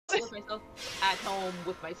force myself at home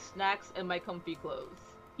with my snacks and my comfy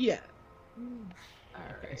clothes. Yeah.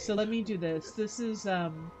 Okay, so Alright. let me do this. This is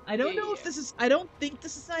I Yeah, don't know if yeah. this is I don't think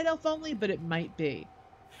this is night elf only, but it might be.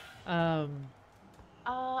 Um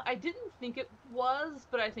I didn't think it was,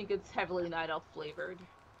 but I think it's heavily Night Elf flavored.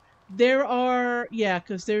 there are, yeah,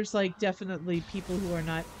 because there's like definitely people who are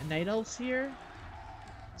not night elves here.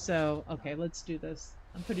 So okay, let's do this.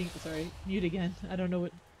 I'm putting, sorry, mute again. I don't know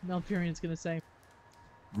what Malfurion's gonna say.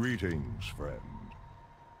 Greetings, friend.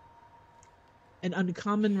 An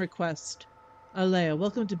uncommon request. Alea,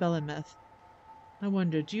 welcome to Bel'ameth. I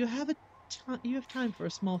wonder, do you have you have time for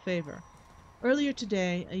a small favor? Earlier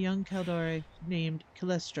today, a young Caldari named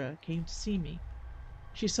Calestra came to see me.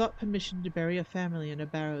 She sought permission to bury a family in a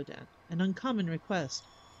barrow den, an uncommon request,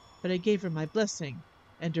 but I gave her my blessing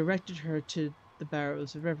and directed her to the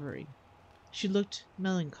Barrows of Reverie. She looked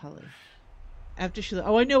melancholy. After she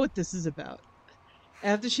oh, I know what this is about.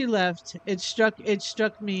 After she left, it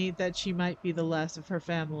struck me that she might be the last of her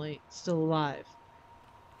family still alive.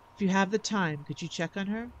 If you have the time, could you check on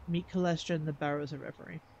her? Meet Calestra in the Barrows of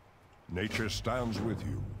Reverie. Nature stands with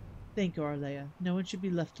you. Thank you, Arlea. No one should be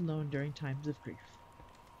left alone during times of grief.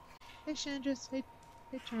 Hey, Chandris. Hey,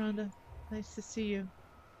 Taronda. Nice to see you.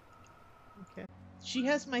 Okay. She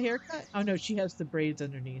has my haircut? Oh, no, she has the braids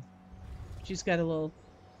underneath. She's got a little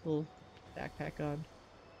backpack on.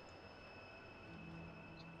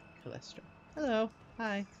 Calestra. Hello.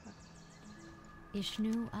 Hi.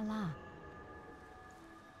 Ishnu Allah.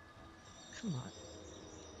 Come on.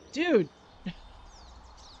 Dude!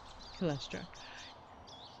 Calestra.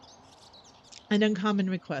 An uncommon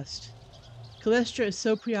request. Calestra is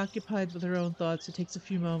so preoccupied with her own thoughts it takes a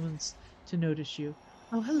few moments to notice you.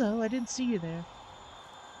 Oh, hello. I didn't see you there.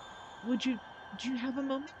 Would you... Do you have a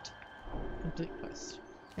moment? Complete quest.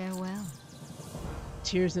 Farewell.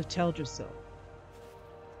 Tears of Teldrassil.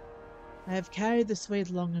 I have carried this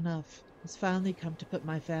weight long enough. It's finally come to put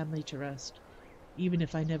my family to rest, even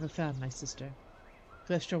if I never found my sister.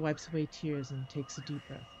 Calestra wipes away tears and takes a deep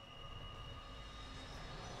breath.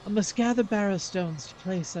 I must gather barrow stones to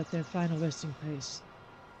place at their final resting place,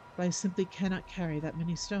 but I simply cannot carry that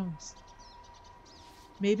many stones.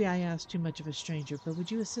 Maybe I ask too much of a stranger, but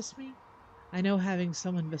would you assist me? I know having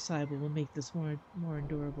someone beside me will make this more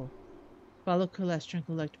endurable. Follow Calestra and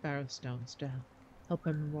collect barrow stones to help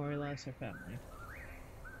her memorialize her family.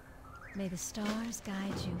 May the stars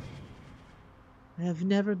guide you. I have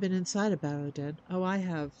never been inside a barrow den. Oh, I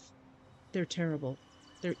have. They're terrible.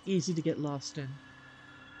 They're easy to get lost in.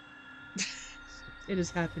 It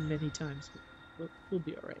has happened many times. We'll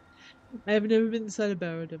be all right. I have never been inside a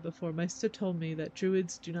barrow den before. My sister told me that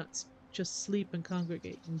druids do not just sleep and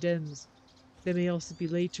congregate in dens. They may also be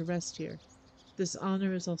laid to rest here. This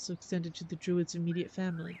honor is also extended to the druid's immediate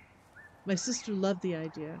family. My sister loved the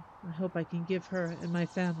idea. I hope I can give her and my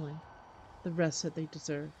family the rest that they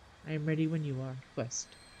deserve. I am ready when you are.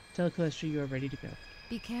 Quest. Tell Calestra you are ready to go.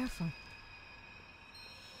 Be careful.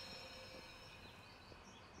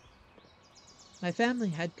 My family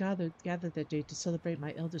had gathered that day to celebrate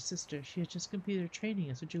my elder sister. She had just completed her training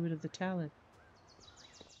as a druid of the Talon.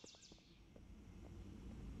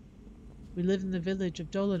 We lived in the village of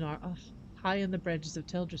Dolinar, high in the branches of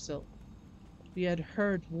Teldrassil. We had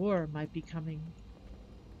heard war might be coming,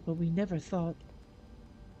 but we never thought.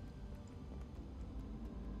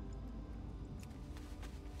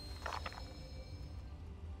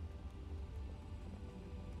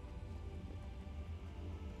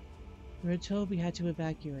 We were told we had to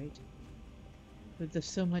evacuate. But there's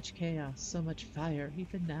so much chaos, so much fire,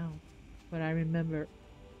 even now. What I remember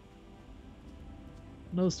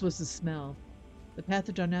most was the smell. The path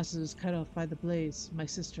to Darnassus was cut off by the blaze. My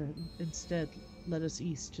sister instead led us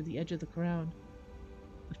east to the edge of the crown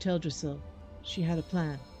of Teldrassil. She had a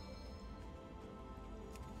plan.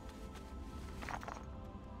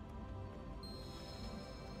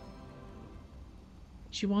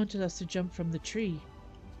 She wanted us to jump from the tree.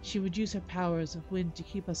 She would use her powers of wind to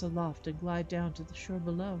keep us aloft and glide down to the shore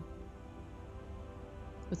below.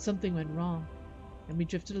 But something went wrong, and we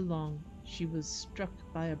drifted along. She was struck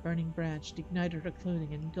by a burning branch, it ignited her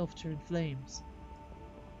clothing, and engulfed her in flames.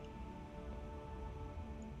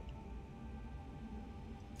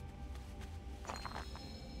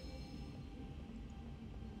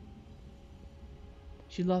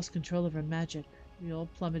 She lost control of her magic. We all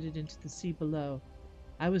plummeted into the sea below.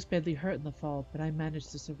 I was badly hurt in the fall, but I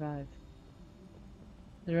managed to survive.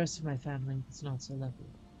 The rest of my family was not so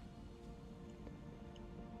lucky.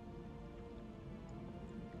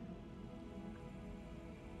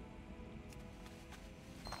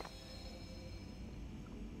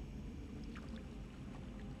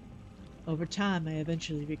 Over time, I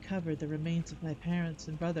eventually recovered the remains of my parents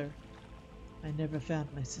and brother. I never found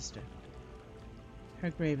my sister.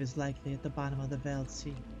 Her grave is likely at the bottom of the Veiled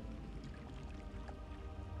Sea.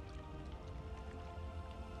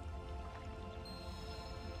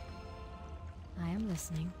 I am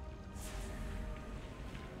listening.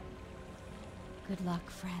 Good luck,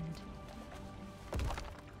 friend.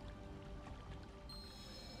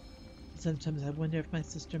 Sometimes I wonder if my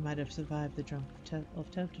sister might have survived the drunk of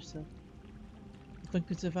Teltersil. If one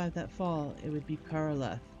could survive that fall, it would be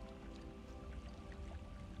Karaleth.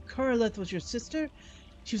 Karaleth was your sister?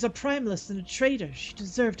 She was a primalist and a traitor. She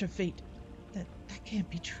deserved her fate. That can't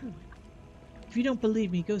be true. If you don't believe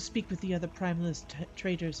me, go speak with the other primalist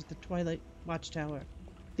traitors at the Twilight Watchtower.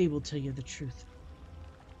 They will tell you the truth.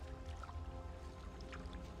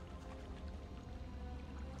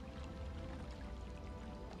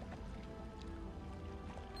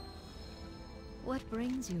 What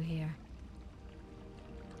brings you here?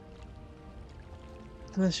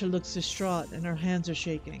 Celestia looks distraught and her hands are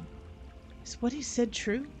shaking. Is what he said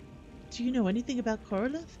true? Do you know anything about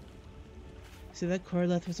Karaleth? Say that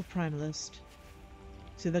Karaleth was a primalist.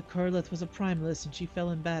 Say that Karaleth was a primalist and she fell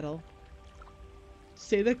in battle.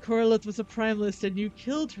 Say that Karaleth was a primalist and you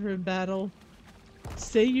killed her in battle.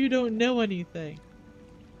 Say you don't know anything.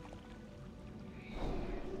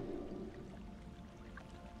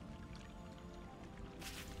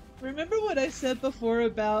 Remember what I said before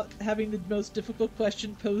about having the most difficult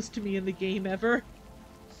question posed to me in the game ever?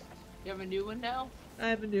 You have a new one now? I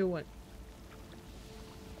have a new one.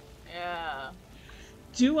 Yeah.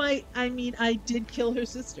 I mean, I did kill her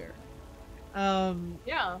sister.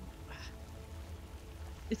 Yeah.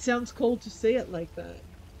 It sounds cold to say it like that,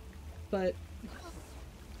 but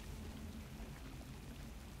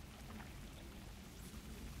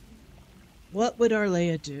what would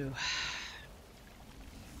Arlea do?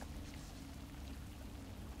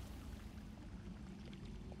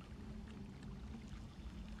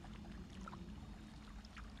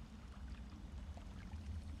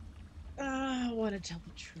 I want to tell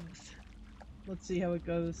the truth. Let's see how it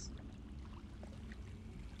goes.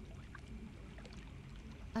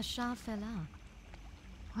 Asha Fela.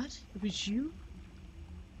 What? It was you?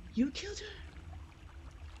 You killed her?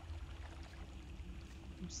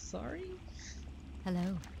 I'm sorry?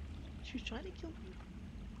 Hello. She was trying to kill me?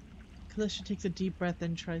 Celestia takes a deep breath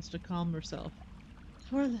and tries to calm herself.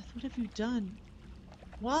 Karaleth, what have you done?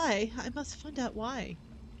 Why? I must find out why.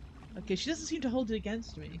 Okay, she doesn't seem to hold it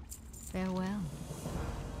against me. Farewell.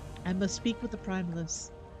 I must speak with the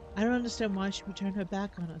Primalists. I don't understand why she would turn her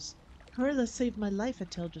back on us. Karaleth saved my life at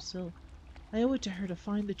Teldrassil. I owe it to her to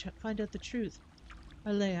find out the truth.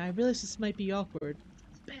 Arlea, I realize this might be awkward,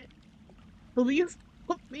 but will you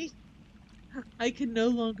help me? I can no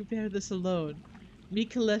longer bear this alone. Meet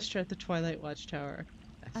Celestia at the Twilight Watchtower.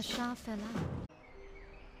 Asha Fela.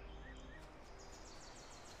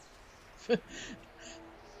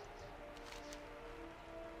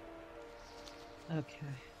 Okay.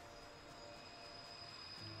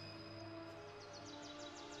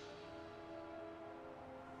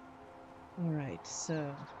 Alright,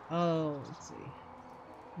 so... Oh, let's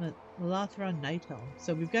see. Malathra Nighthelm.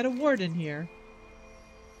 So we've got a warden here.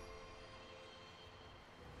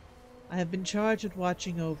 I have been charged with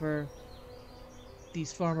watching over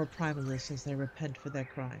these former primalists as they repent for their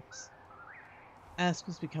crimes. Ask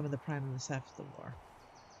was becoming the primalists after the war.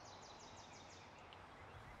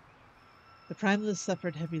 The primalists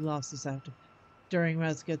suffered heavy losses during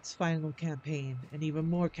Razget's final campaign, and even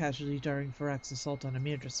more casualties during Farak's assault on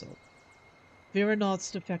Amirdrasil.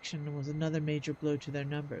 Viranal's defection was another major blow to their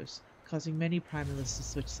numbers, causing many primalists to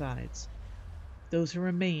switch sides. Those who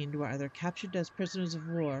remained were either captured as prisoners of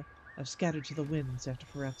war or scattered to the winds after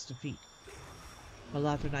Farak's defeat.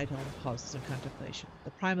 Malathra Nighthelm pauses in contemplation.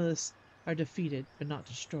 The primalists are defeated, but not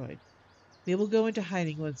destroyed. They will go into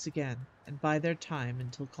hiding once again, and bide their time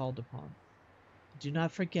until called upon. Do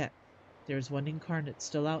not forget, there is one incarnate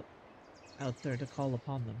still out there to call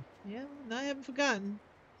upon them. Yeah, I haven't forgotten.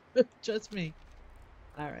 Just me.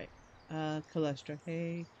 Alright. Calestra,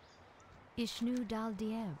 hey. Ishnu Dal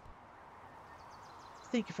Dieb.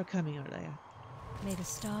 Thank you for coming, Arlea. May the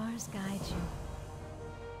stars guide you.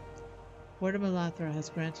 Warden Malathra has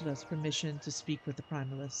granted us permission to speak with the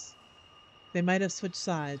Primalists. They might have switched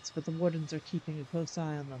sides, but the Wardens are keeping a close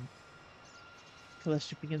eye on them.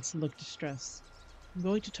 Calestra begins to look distressed. I'm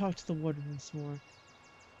going to talk to the Warden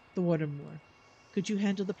more. Could you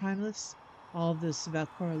handle the Primalists? All of this about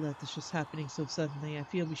Karaleth is just happening so suddenly. I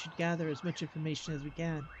feel we should gather as much information as we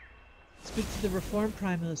can. Speak to the reformed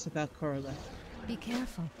Primalists about Karaleth. Be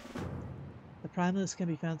careful. The primalists can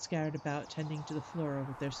be found scattered about, tending to the flora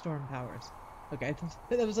with their storm powers. Okay,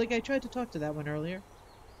 that was like I tried to talk to that one earlier,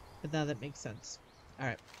 but now that makes sense.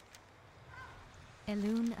 Alright.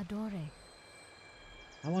 Elun Adore.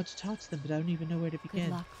 I want to talk to them, but I don't even know where to Good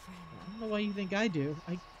begin. luck, I friend. don't know why you think I do.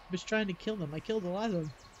 I was trying to kill them. I killed a lot of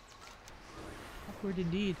them. Awkward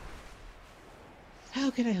indeed.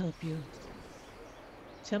 How can I help you?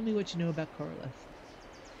 Tell me what you know about Corleth.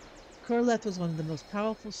 Corleth was one of the most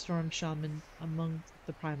powerful storm shaman among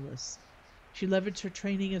the primalists. She leveraged her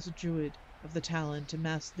training as a druid of the Talon to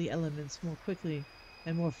master the elements more quickly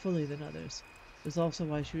and more fully than others. It was also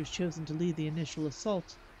why she was chosen to lead the initial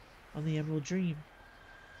assault on the Emerald Dream.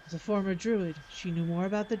 As a former druid, she knew more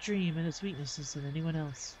about the dream and its weaknesses than anyone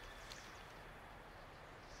else.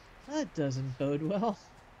 That doesn't bode well.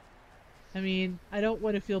 I mean, I don't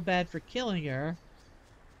want to feel bad for killing her.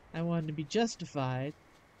 I want to be justified,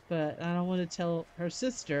 but I don't want to tell her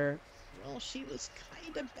sister, well, she was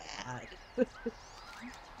kind of bad.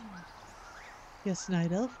 Yes,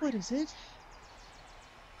 Night Elf, what is it?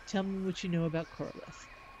 Tell me what you know about Corleth.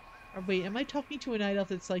 Or wait, am I talking to a Night Elf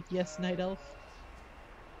that's like, yes, Night Elf?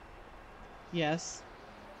 Yes.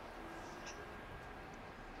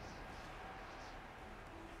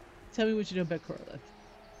 Tell me what you know about Corleth.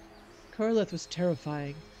 Corleth was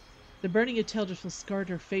terrifying. The burning of Teldrassil scarred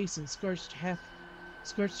her face and scorched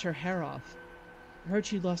her hair off. I heard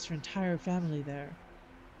she lost her entire family there.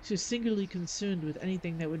 She was singularly consumed with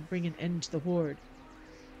anything that would bring an end to the Horde.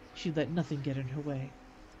 She let nothing get in her way.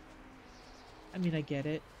 I mean, I get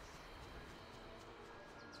it.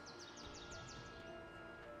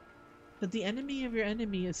 But the enemy of your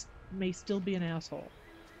enemy may still be an asshole.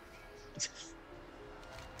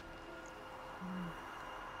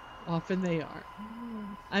 Often they are.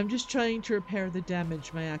 I'm just trying to repair the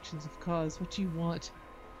damage my actions have caused. What do you want?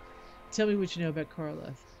 Tell me what you know about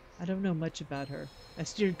Corleth. I don't know much about her. I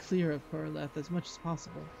steered clear of Corleth as much as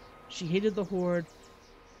possible. She hated the Horde.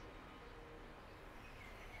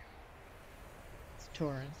 It's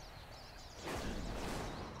Tauren.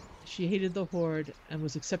 She hated the Horde and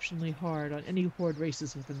was exceptionally hard on any Horde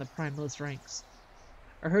races within the Primalist ranks.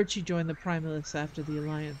 I heard she joined the Primalists after the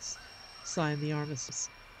Alliance signed the armistice.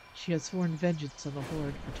 She had sworn vengeance on the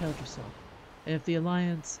Horde for Teldrassil, and if the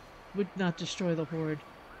Alliance would not destroy the Horde,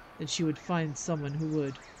 then she would find someone who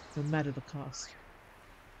would, no matter the cost.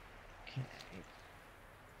 Okay.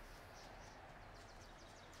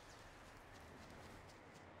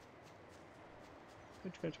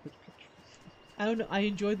 I don't know. I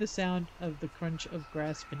enjoy the sound of the crunch of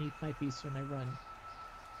grass beneath my feet when I run.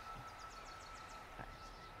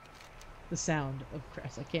 The sound of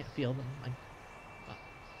grass. I can't feel them. I'm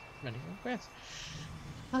running on grass.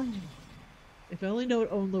 If I only known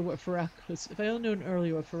earlier what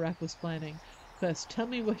Farak was planning. Quest, tell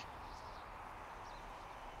me what.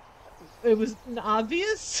 It was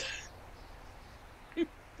obvious. The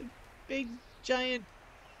big giant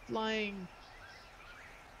flying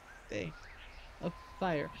thing of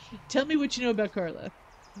fire. Tell me what you know about Corleth.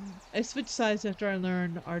 I switched sides after I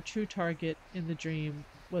learned our true target in the dream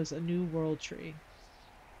was a new world tree.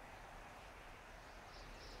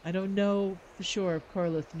 I don't know for sure if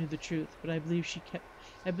Corleth knew the truth, but I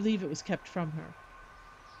believe it was kept from her.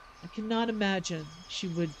 I cannot imagine she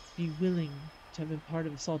would be willing to have been part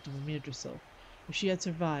of the assault of Yggdrasil. If she had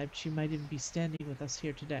survived, she might even be standing with us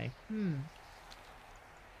here today.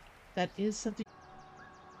 That is something.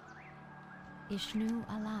 Ishnu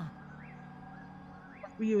Allah.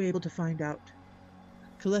 What were you able to find out?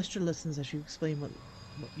 Calestra listens as you explain what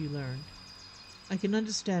you learned. I can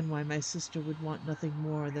understand why my sister would want nothing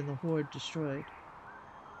more than the Horde destroyed.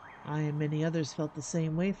 I and many others felt the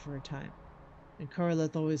same way for a time, and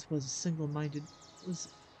Corleth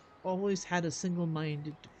always had a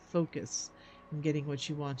single-minded focus in getting what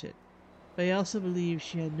she wanted. But I also believe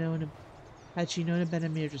had she known about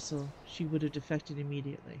Yggdrasil, she would have defected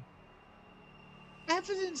immediately.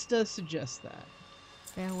 Evidence does suggest that.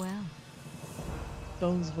 Farewell.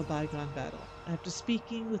 Bones of a bygone battle. After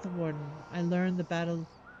speaking with the warden, I learned the battle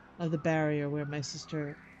of the barrier where my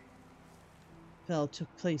sister fell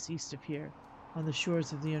took place east of here, on the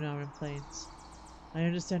shores of the Onaran Plains. I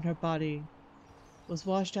understand her body was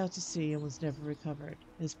washed out to sea and was never recovered.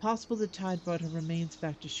 It is possible the tide brought her remains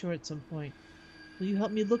back to shore at some point. Will you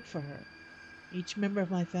help me look for her? Each member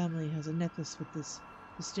of my family has a necklace with this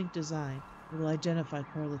distinct design. It will identify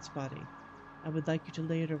Corleth's body. I would like you to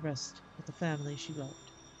lay her to rest with the family she loved.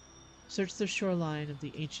 Search the shoreline of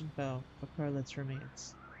the ancient bow for Corleth's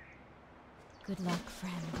remains. Good luck,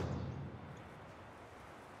 friend.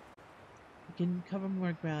 We can cover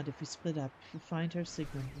more ground if we split up. If you find her,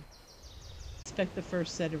 signal Inspect the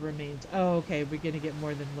first set of remains. Oh, okay, we're gonna get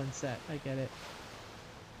more than one set. I get it.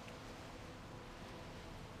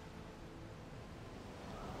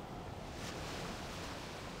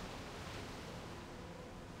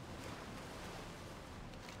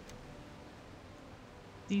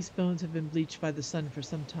 These bones have been bleached by the sun for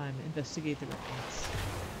some time. Investigate the remains.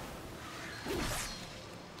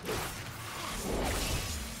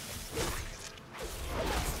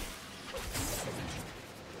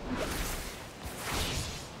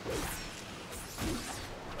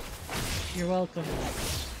 You're welcome.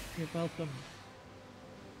 You're welcome.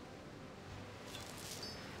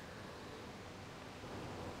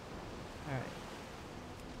 All right.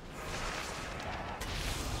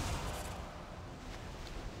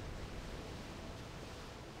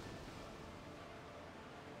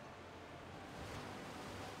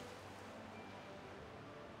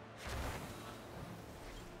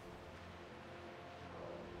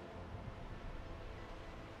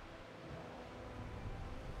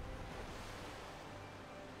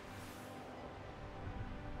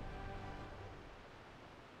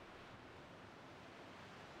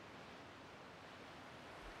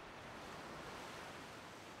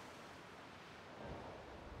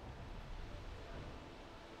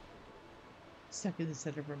 Second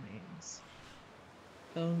set of remains.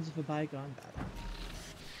 Bones of a bygone battle.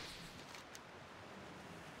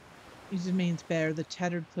 These remains bear the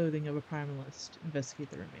tattered clothing of a primalist. Investigate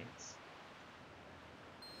the remains.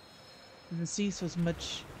 The deceased was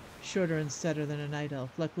much shorter and stouter than a night elf,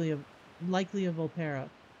 likely a Volpera,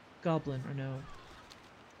 goblin, or gnome.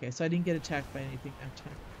 Okay, so I didn't get attacked by anything that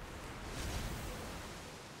time.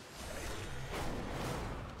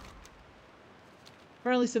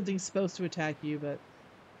 Apparently something's supposed to attack you, but...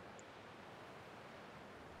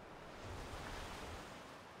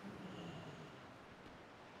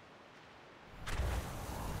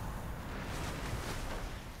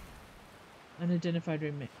 Unidentified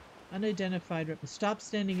remain. Stop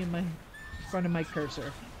standing in front of my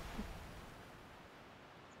cursor.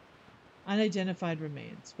 Unidentified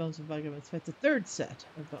remains. Bones of Bel'ameth. That's the third set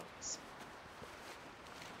of bones.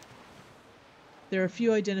 There are a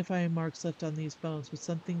few identifying marks left on these bones, but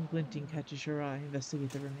something glinting catches your eye. Investigate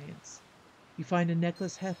the remains. You find a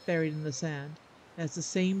necklace half buried in the sand. It has the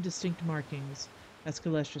same distinct markings as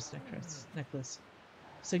Calestra's necklace.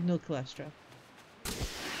 Signal Calestra.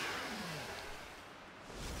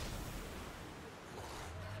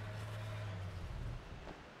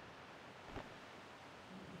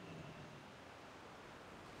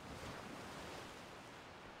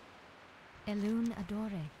 Elun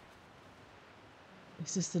Adore.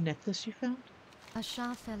 Is this the necklace you found?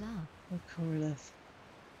 Asha Fela. Oh, Corleth.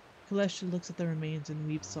 Calestra looks at the remains and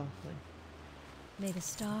weeps softly. May the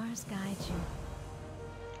stars guide you.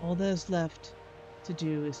 All that is left to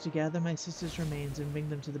do is to gather my sister's remains and bring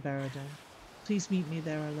them to the Baradin. Please meet me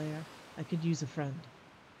there, Alea. I could use a friend.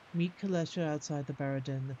 Meet Calestra outside the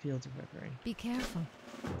Baradin in the Fields of Reverie. Be careful.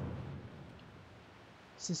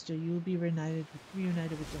 Sister, you will be reunited with your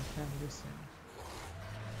family soon.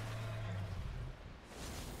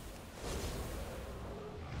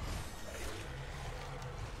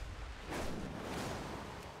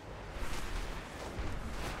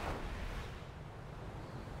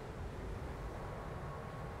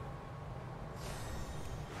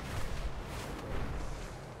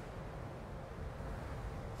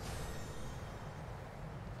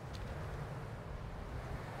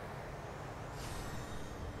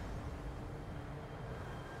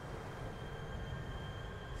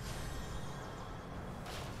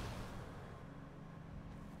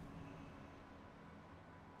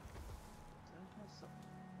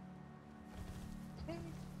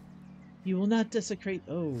 You will not desecrate...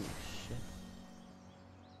 Oh, shit.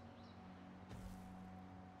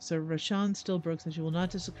 Sir Rashan Stillbrook says you will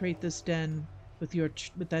not desecrate this den with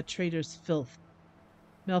that traitor's filth.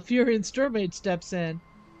 Malfurion Stormmaid steps in.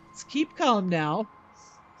 Let's keep calm now.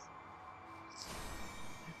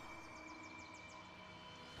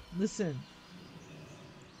 Listen.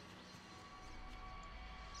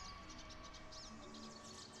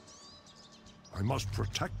 I must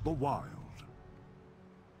protect the wild.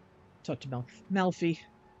 Talk to Malfi.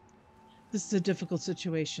 This is a difficult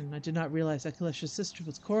situation. I did not realize that Kalestra's sister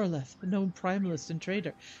was Corleth, a known primalist and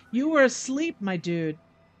traitor. You were asleep, my dude.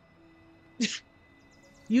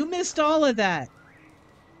 You missed all of that.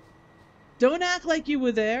 Don't act like you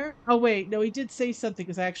were there. Oh, wait. No, he did say something,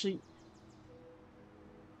 because actually...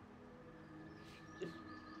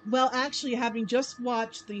 Well, actually, having just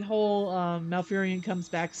watched the whole Malfurion Comes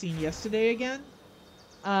Back scene yesterday again,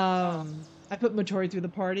 I put Matori through the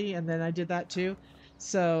party, and then I did that too.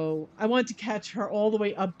 So I wanted to catch her all the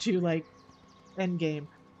way up to, like, end game.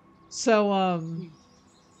 So Hmm.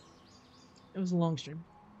 it was a long stream,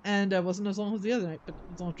 and it wasn't as long as the other night, but it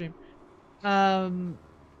was a long stream. Um,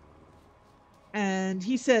 and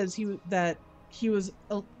he says that he was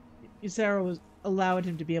Sarah was allowed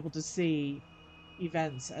him to be able to see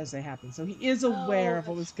events as they happen, so he is aware Oh, of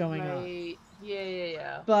what that's was going on. right. Yeah, yeah,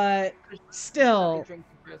 yeah. But Chris stuck a still, drink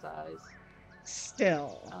before his eyes.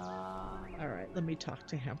 still. Uh, All right, let me talk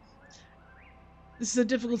to him. This is a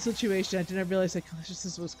difficult situation. I did not realize that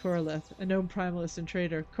Calistris was Corleth, a known primalist and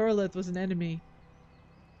traitor. Corleth was an enemy,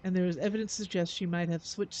 and there is evidence to suggest she might have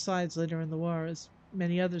switched sides later in the war, as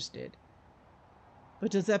many others did.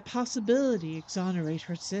 But does that possibility exonerate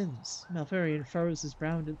her sins? Malfurion furrows his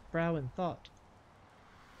brow in thought.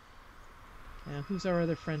 Who's our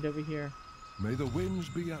other friend over here? May the winds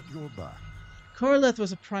be at your back. Corleth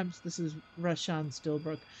was a This is Rashan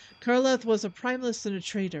Stillbrook. Corleth was a primalist and a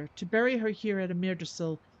traitor. To bury her here at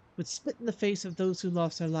Amirdasil would spit in the face of those who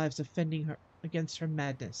lost their lives defending her against her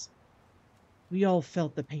madness. We all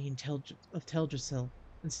felt the pain of Teldrassil,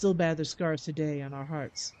 and still bear the scars today on our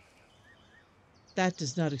hearts. That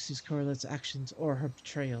does not excuse Corleth's actions or her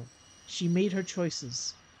betrayal. She made her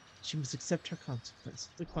choices. She must accept her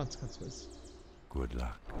the consequences. Good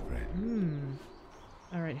luck, friend.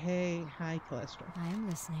 All right. Hey, hi, Calestra. I am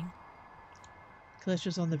listening.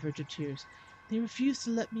 Calestra's on the verge of tears. They refuse to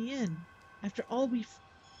let me in. After all we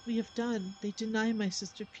have done, they deny my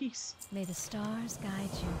sister peace. May the stars guide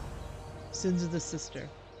you. Sins of the sister.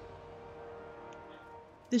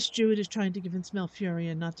 This druid is trying to convince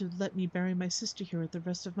Malfurion not to let me bury my sister here with the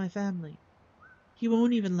rest of my family. He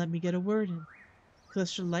won't even let me get a word in.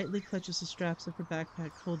 Calestra lightly clutches the straps of her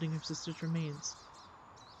backpack, holding her sister's remains.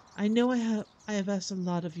 I know I have asked a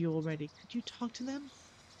lot of you already. Could you talk to them?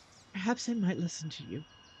 Perhaps I might listen to you.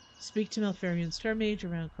 Speak to Malfurion's Star Mage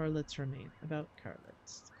around Corleth's remains. About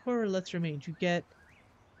Corleth's remains. You get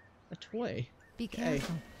a toy. Be Okay.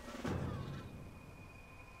 careful.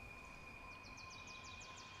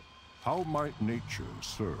 How might nature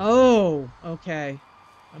serve? Oh, okay.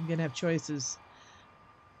 I'm gonna have choices.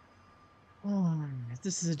 Oh,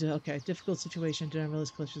 this is a difficult situation. Did I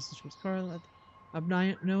realize Calistris was Corleth?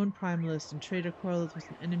 Known primalist and traitor Corleth was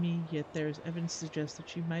an enemy, yet there is evidence to suggest that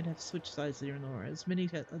she might have switched sides later in the war, as many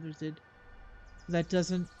others did.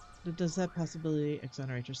 Does that possibility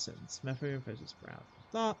exonerate her sins? Malfurion versus Brown.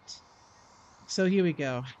 Thought. So here we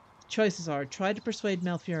go. Choices are: try to persuade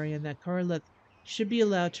Malfurion that Corleth should be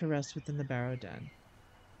allowed to rest within the Barrow Den.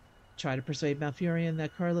 Try to persuade Malfurion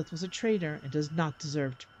that Corleth was a traitor and does not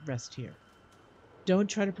deserve to rest here. Don't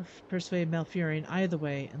try to persuade Malfurion either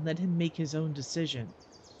way, and let him make his own decision.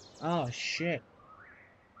 Oh, shit.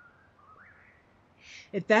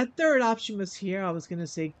 If that third option was here, I was gonna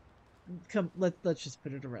say, come, let's just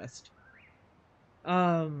put it to rest.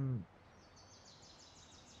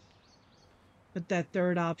 But that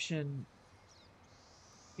third option,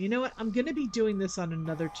 you know what? I'm gonna be doing this on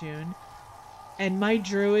another tune, and my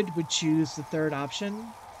druid would choose the third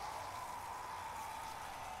option.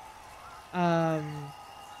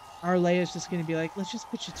 Arlea's just gonna be like, let's just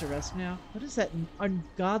put you to rest now. What is that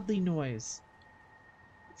ungodly noise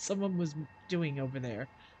someone was doing over there?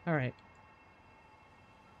 All right.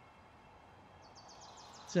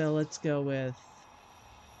 So let's go with,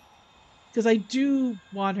 because I do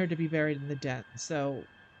want her to be buried in the den. So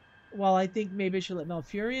while I think maybe I should let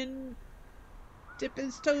Malfurion dip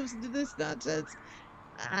his toes into this nonsense,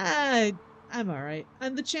 I'm all right.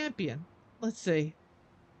 I'm the champion. Let's see.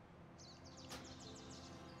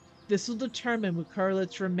 This will determine when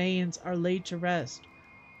Corleth's remains are laid to rest.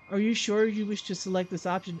 Are you sure you wish to select this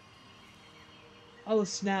option? Oh,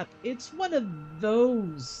 snap. It's one of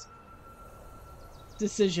those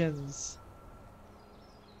decisions.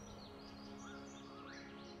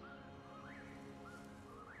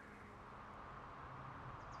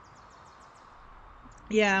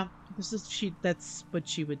 Yeah, that's what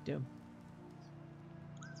she would do.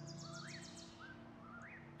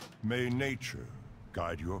 May nature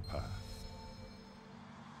guide your path.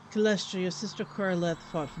 Calestra, your sister Corleth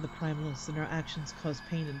fought for the Primalists, and her actions caused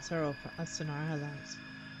pain and sorrow for us and our allies.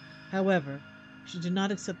 However, she did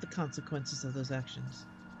not accept the consequences of those actions.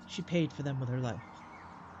 She paid for them with her life.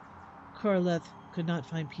 Corleth could not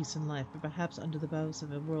find peace in life, but perhaps under the boughs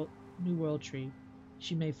of a new world tree,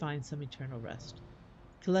 she may find some eternal rest.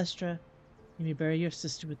 Calestra, you may bury your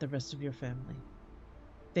sister with the rest of your family.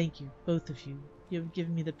 Thank you, both of you. You have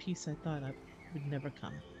given me the peace I thought I would never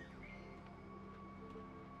come.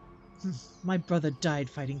 My brother died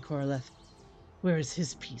fighting Corleth. Where is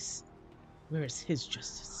his peace? Where is his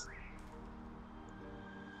justice?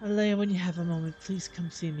 Alea, when you have a moment, please come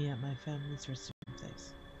see me at my family's resting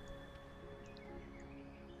place.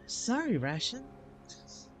 sorry, Ration.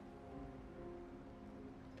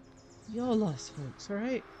 Y'all lost folks,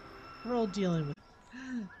 alright? We're all dealing with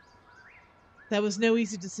it. That was no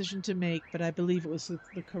easy decision to make, but I believe it was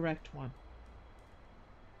the correct one.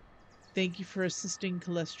 Thank you for assisting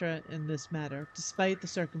Calestra in this matter. Despite the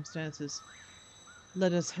circumstances,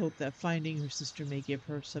 let us hope that finding her sister may give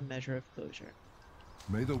her some measure of closure.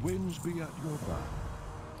 May the winds be at your back.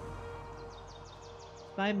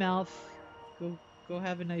 Bye, Mouth. Go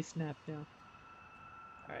have a nice nap now.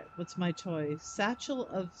 Alright, what's my toy? Satchel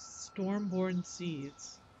of Stormborn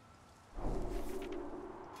Seeds.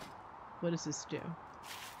 What does this do?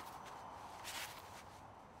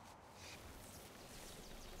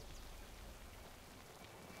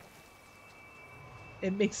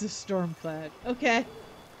 It makes a storm cloud. Okay.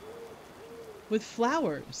 With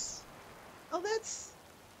flowers. Oh, that's...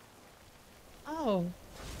 Oh.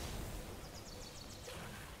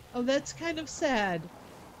 Oh, that's kind of sad.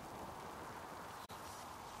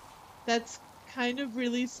 That's kind of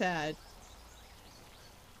really sad.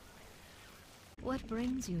 What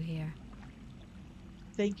brings you here?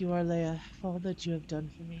 Thank you, Arlea, for all that you have done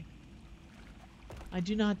for me. I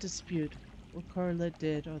do not dispute what Corlett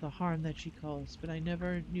did or the harm that she caused, but I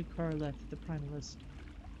never knew Corlett the Primalist.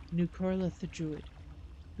 I knew Corlett the Druid,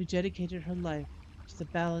 who dedicated her life to the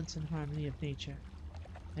balance and harmony of nature.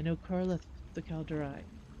 I know Corlett the Calderai,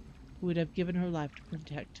 who would have given her life to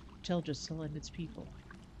protect Teldrassil and its people.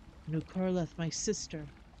 I know Corlett, my sister,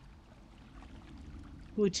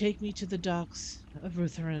 who would take me to the docks of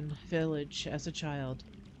Rutheran village as a child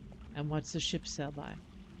and watch the ship sail by,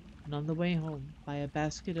 and on the way home buy a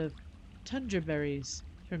basket of tundra berries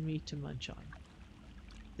for me to munch on.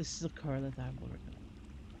 This is the Corlett I will remember.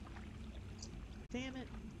 Damn it.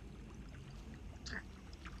 Okay.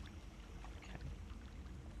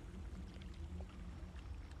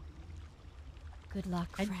 Good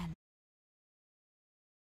luck, friend.